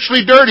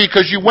spiritually dirty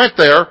because you went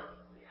there.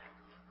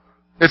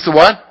 It's the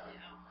what?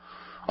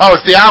 Oh,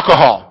 it's the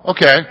alcohol.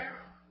 Okay.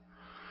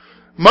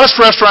 Most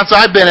restaurants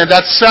I've been in,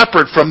 that's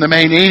separate from the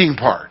main eating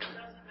part.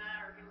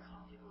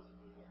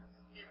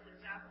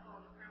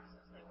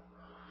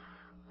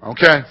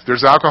 Okay, if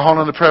there's alcohol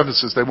on the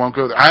premises, they won't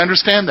go there. I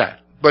understand that.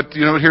 But,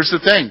 you know, here's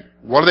the thing.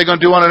 What are they going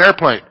to do on an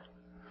airplane?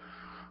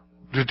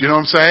 Do you know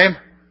what I'm saying?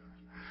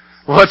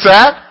 What's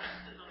that?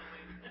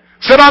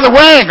 Sit on the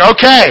wing.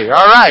 Okay,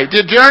 all right. Do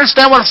you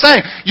understand what I'm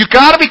saying? You've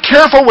got to be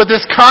careful with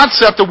this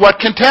concept of what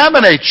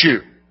contaminates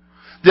you.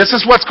 This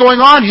is what's going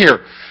on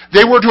here.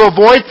 They were to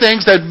avoid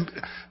things that,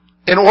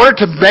 in order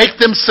to make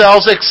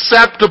themselves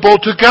acceptable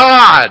to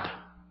God.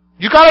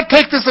 You've got to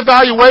take this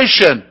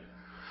evaluation.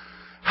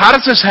 How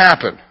does this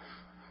happen?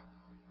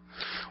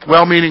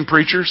 Well-meaning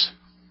preachers.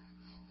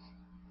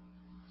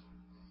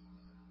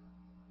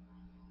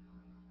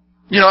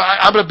 You know,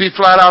 I'm going to be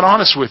flat out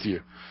honest with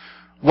you.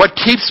 What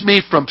keeps me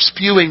from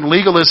spewing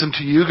legalism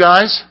to you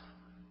guys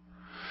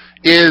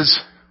is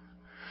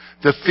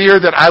the fear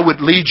that I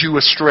would lead you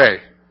astray.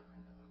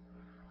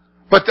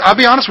 But I'll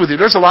be honest with you,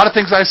 there's a lot of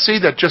things I see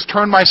that just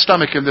turn my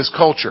stomach in this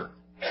culture.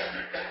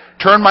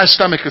 Turn my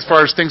stomach as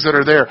far as things that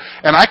are there.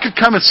 And I could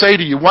come and say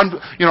to you,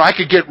 I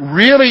could get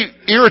really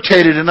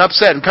irritated and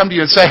upset and come to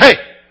you and say, hey,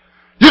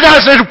 you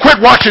guys need to quit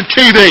watching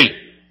TV.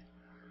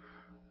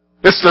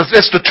 It's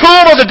the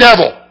tool of the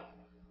devil.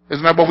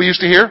 Isn't that what we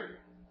used to hear?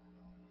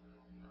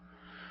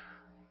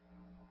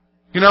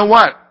 You know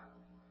what?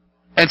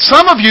 And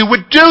some of you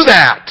would do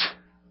that.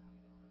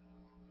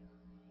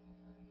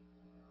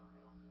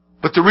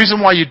 But the reason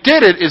why you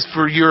did it is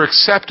for your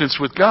acceptance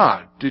with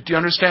God. Did you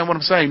understand what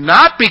I'm saying?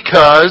 Not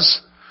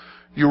because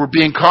you were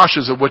being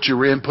cautious of what you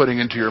were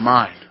inputting into your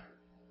mind.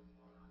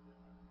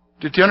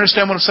 Did you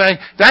understand what I'm saying?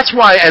 That's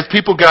why as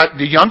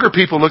the younger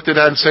people looked at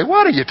that and say,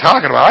 what are you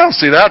talking about? I don't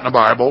see that in the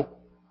Bible.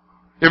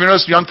 You ever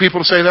notice young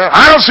people say that?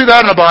 I don't see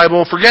that in the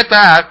Bible. Forget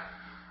that.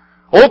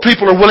 Old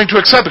people are willing to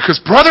accept it because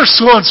brother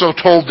so-and-so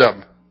told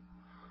them.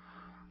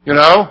 You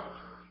know?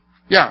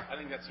 Yeah. I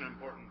think that's an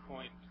important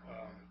point.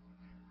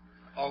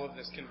 All of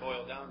this can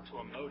boil down to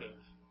a motive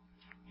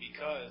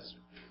because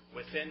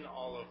within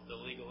all of the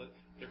legal,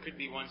 there could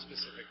be one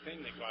specific thing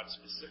that God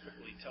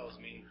specifically tells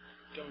me,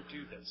 don't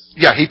do this.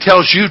 Yeah, He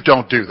tells you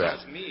don't do that.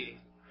 It's me,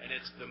 and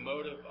it's the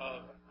motive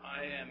of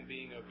I am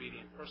being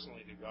obedient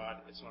personally to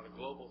God. It's not a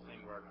global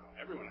thing where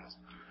everyone has to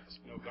do this.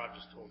 No, God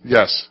just told me.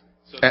 Yes.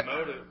 So the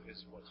motive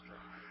is what's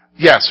driving.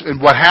 Yes, and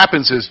what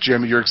happens is,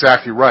 Jim, you're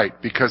exactly right.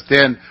 Because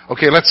then,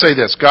 okay, let's say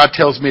this. God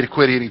tells me to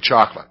quit eating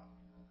chocolate.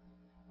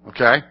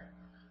 Okay?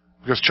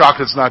 Because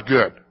chocolate's not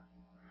good.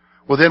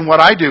 Well, then what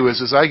I do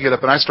is I get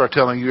up and I start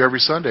telling you every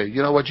Sunday,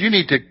 you know what, you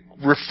need to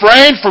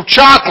refrain from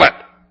chocolate.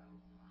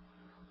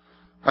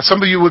 Now,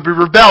 some of you would be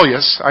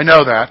rebellious. I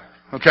know that.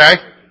 Okay?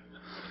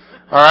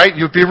 All right?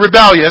 You'd be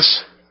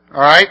rebellious.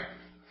 All right?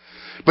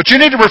 But you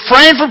need to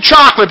refrain from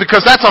chocolate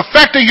because that's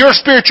affecting your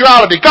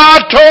spirituality.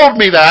 God told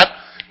me that.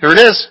 Here it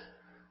is.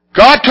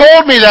 God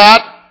told me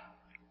that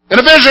in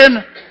a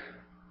vision.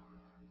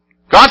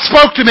 God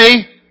spoke to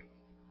me.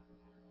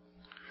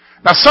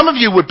 Now, some of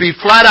you would be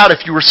flat out,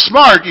 if you were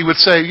smart, you would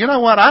say, you know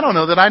what, I don't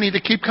know that I need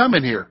to keep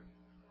coming here.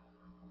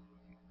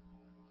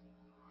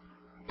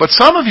 But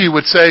some of you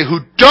would say, who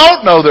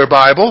don't know their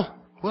Bible,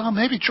 well,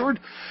 maybe George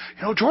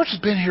has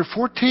been here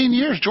 14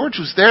 years. George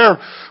was there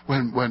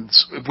when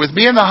with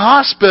me in the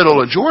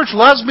hospital, and George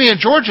loves me, and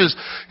George is,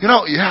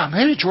 yeah,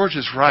 maybe George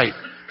is right.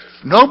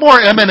 No more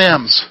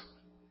M&Ms.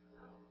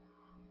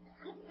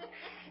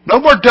 No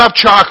more Dove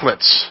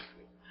chocolates.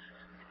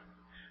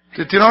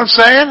 Do you know what I'm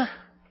saying?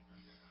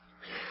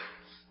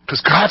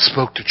 Because God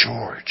spoke to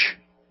George.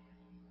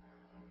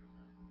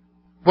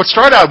 What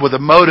started out with a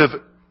motive,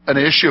 an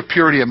issue of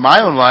purity in my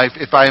own life,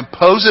 if I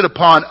impose it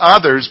upon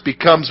others,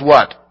 becomes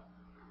what?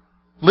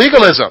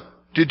 Legalism.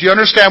 Did you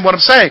understand what I'm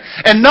saying?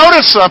 And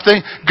notice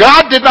something.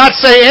 God did not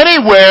say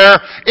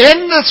anywhere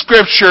in the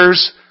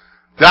Scriptures,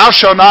 thou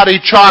shalt not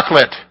eat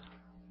chocolate.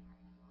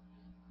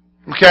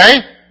 Okay?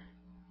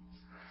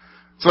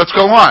 So let's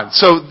go on.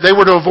 So they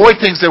were to avoid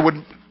things that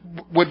would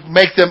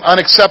make them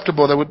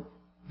unacceptable,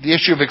 the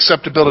issue of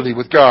acceptability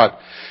with God.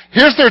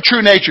 Here's their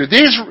true nature.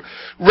 These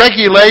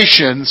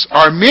regulations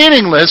are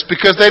meaningless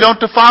because they don't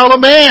defile a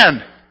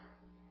man.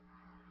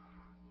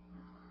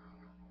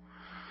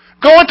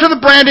 Going to the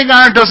branding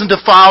iron doesn't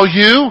defile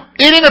you.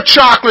 Eating a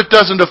chocolate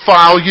doesn't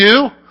defile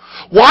you.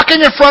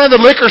 Walking in front of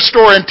the liquor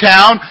store in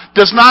town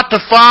does not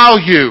defile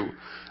you.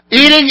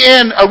 Eating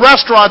in a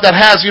restaurant that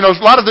has, a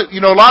lot of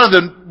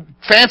the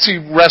fancy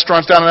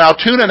restaurants down in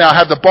Altoona now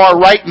have the bar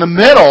right in the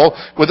middle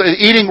with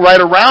eating right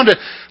around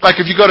it. Like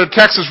if you go to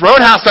Texas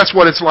Roadhouse, that's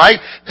what it's like.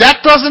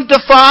 That doesn't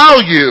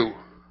defile you.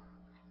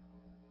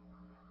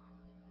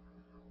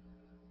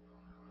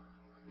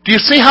 Do you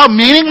see how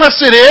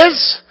meaningless it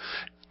is?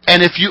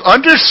 And if you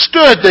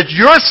understood that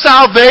your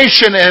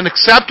salvation and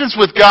acceptance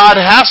with God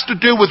has to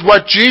do with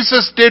what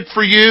Jesus did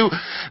for you,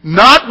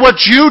 not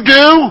what you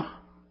do,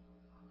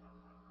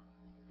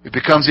 it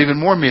becomes even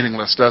more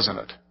meaningless, doesn't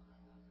it?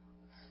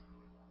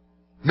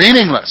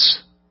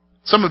 Meaningless.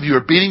 Some of you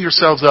are beating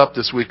yourselves up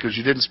this week because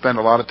you didn't spend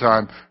a lot of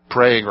time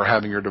praying or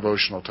having your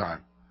devotional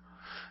time.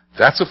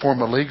 That's a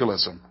form of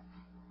legalism.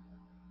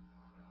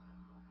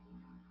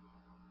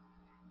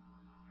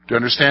 Do you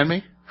understand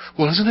me?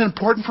 Well, isn't it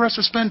important for us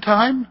to spend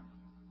time?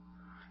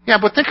 Yeah,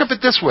 but think of it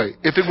this way.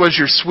 If it was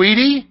your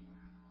sweetie,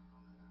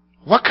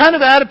 what kind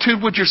of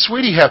attitude would your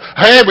sweetie have?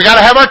 Hey, we got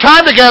to have our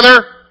time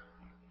together.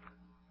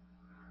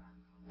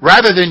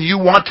 Rather than you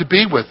want to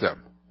be with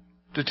them.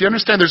 Did you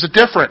understand? There's a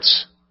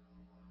difference.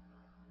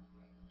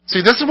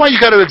 See, this is why you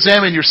got to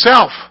examine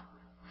yourself.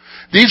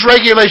 These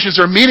regulations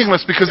are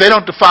meaningless because they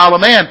don't defile a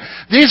man.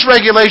 These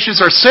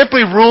regulations are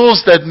simply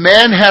rules that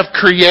men have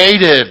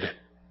created.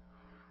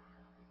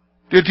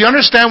 Do you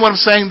understand what I'm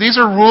saying? These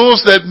are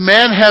rules that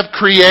men have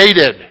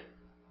created.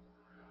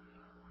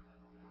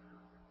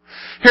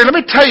 Here, let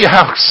me tell you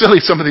how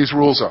silly some of these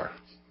rules are.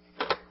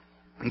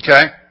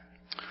 Okay?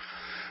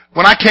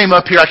 When I came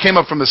up here, I came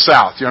up from the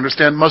South. You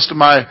understand? Most of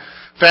my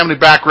family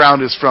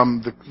background is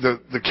from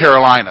the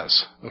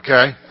Carolinas.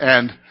 Okay?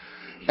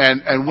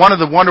 And one of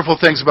the wonderful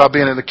things about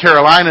being in the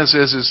Carolinas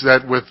is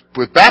that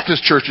with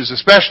Baptist churches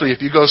especially,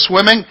 if you go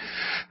swimming,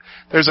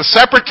 there's a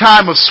separate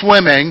time of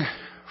swimming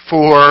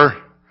for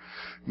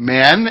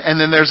men,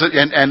 and then there's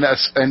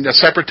a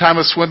separate time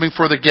of swimming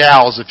for the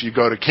gals if you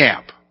go to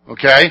camp.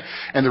 Okay?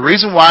 And the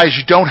reason why is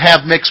you don't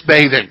have mixed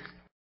bathing.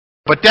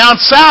 But down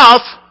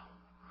south,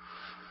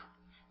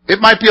 it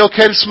might be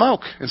okay to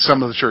smoke in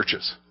some of the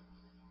churches.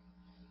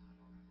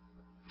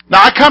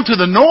 Now I come to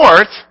the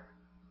north,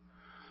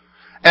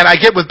 and I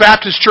get with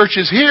Baptist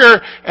churches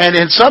here, and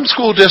in some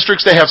school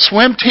districts they have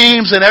swim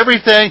teams and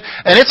everything,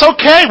 and it's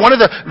okay. One of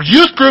the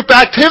youth group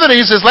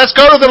activities is let's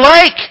go to the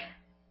lake.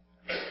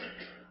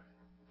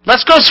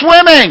 Let's go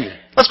swimming.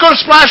 Let's go to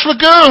Splash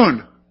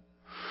Lagoon.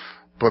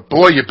 But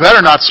boy, you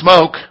better not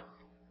smoke.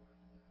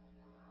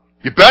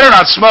 You better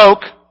not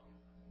smoke.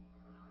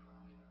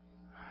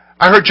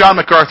 I heard John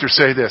MacArthur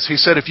say this. He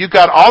said, if you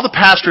got all the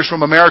pastors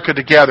from America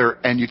together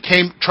and you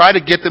try to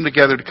get them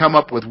together to come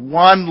up with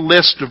one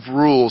list of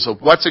rules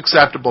of what's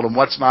acceptable and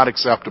what's not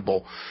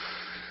acceptable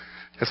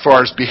as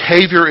far as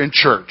behavior in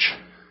church,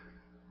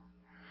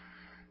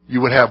 you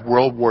would have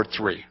World War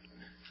III.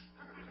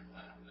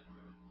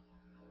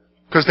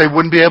 Because they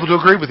wouldn't be able to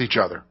agree with each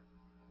other.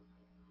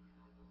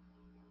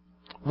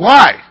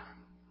 Why?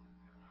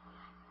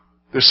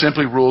 They're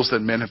simply rules that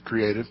men have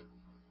created.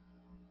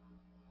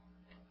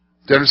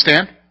 Do you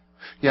understand?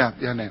 Yeah,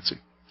 Nancy.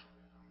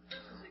 This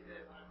is a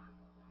good one.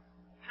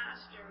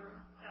 Pastor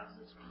tells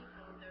his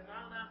people they're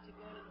not allowed to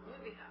go to the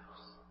movie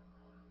house,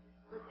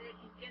 but they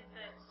can get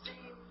that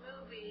same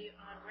movie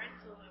on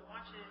rental and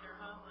watch it in their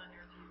home on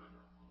their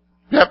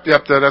TV.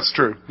 Yep, that's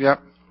true.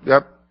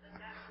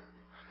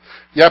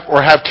 Yep,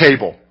 or have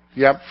cable.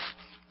 Yep.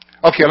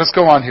 Okay, let's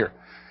go on here.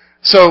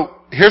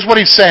 So, here's what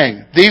he's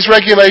saying. These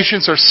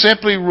regulations are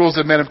simply rules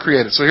that men have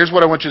created. So here's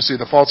what I want you to see,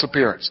 the false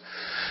appearance.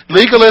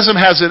 Legalism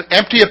has an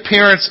empty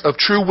appearance of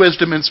true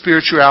wisdom and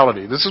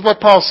spirituality. This is what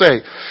Paul's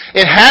saying.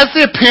 It has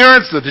the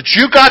appearance that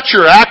you got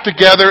your act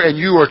together and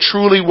you are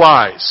truly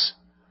wise.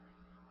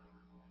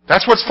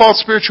 That's what false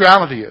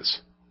spirituality is.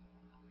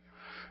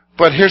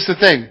 But here's the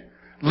thing.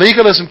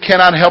 Legalism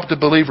cannot help the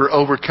believer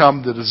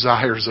overcome the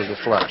desires of the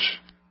flesh.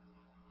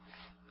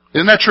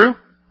 Isn't that true?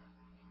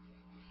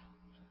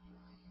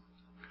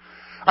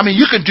 I mean,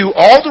 you can do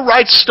all the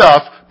right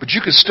stuff, but you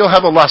can still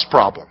have a lust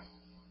problem.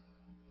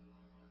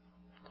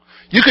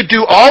 You could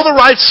do all the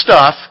right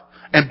stuff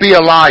and be a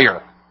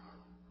liar.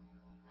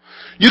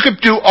 You could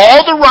do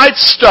all the right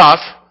stuff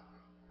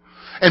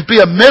and be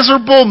a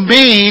miserable,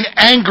 mean,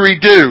 angry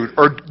dude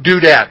or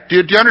dudette.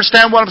 Do you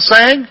understand what I'm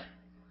saying?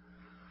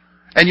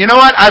 And you know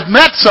what? I've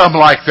met some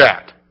like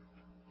that.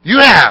 You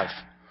have.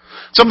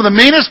 Some of the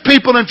meanest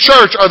people in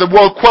church are the,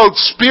 quote,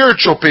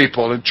 spiritual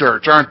people in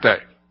church, aren't they?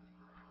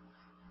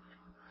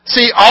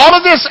 See, all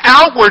of this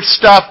outward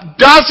stuff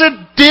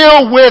doesn't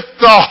deal with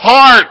the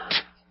heart.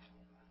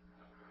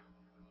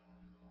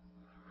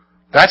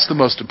 That's the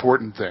most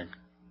important thing.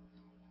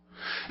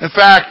 In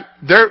fact,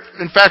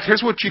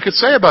 here's what you could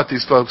say about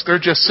these folks. They're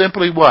just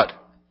simply what?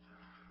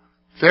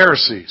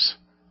 Pharisees.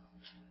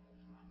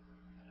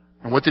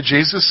 And what did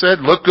Jesus said?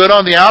 Look good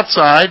on the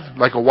outside,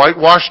 like a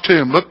whitewashed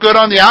tomb. Look good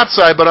on the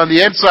outside, but on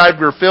the inside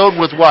we're filled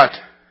with what?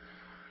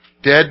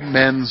 Dead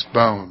men's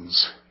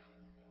bones.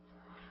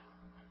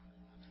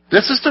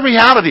 This is the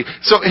reality.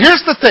 So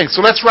here's the thing.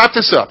 So let's wrap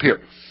this up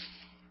here.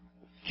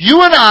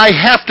 You and I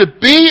have to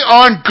be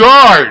on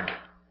guard,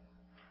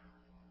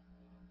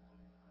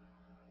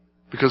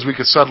 because we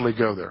could suddenly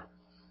go there.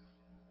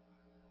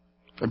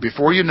 And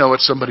before you know it,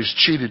 somebody's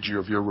cheated you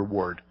of your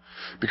reward,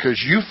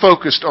 because you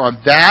focused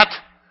on that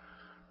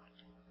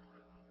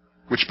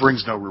which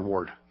brings no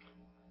reward.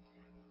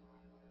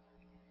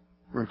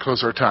 We're going to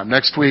close our time.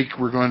 Next week,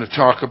 we're going to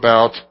talk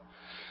about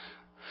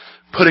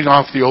putting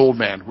off the old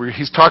man.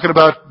 He's talking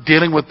about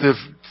dealing with the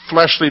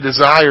fleshly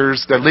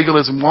desires that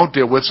legalism won't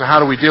deal with, so how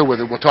do we deal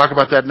with it? We'll talk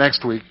about that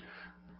next week.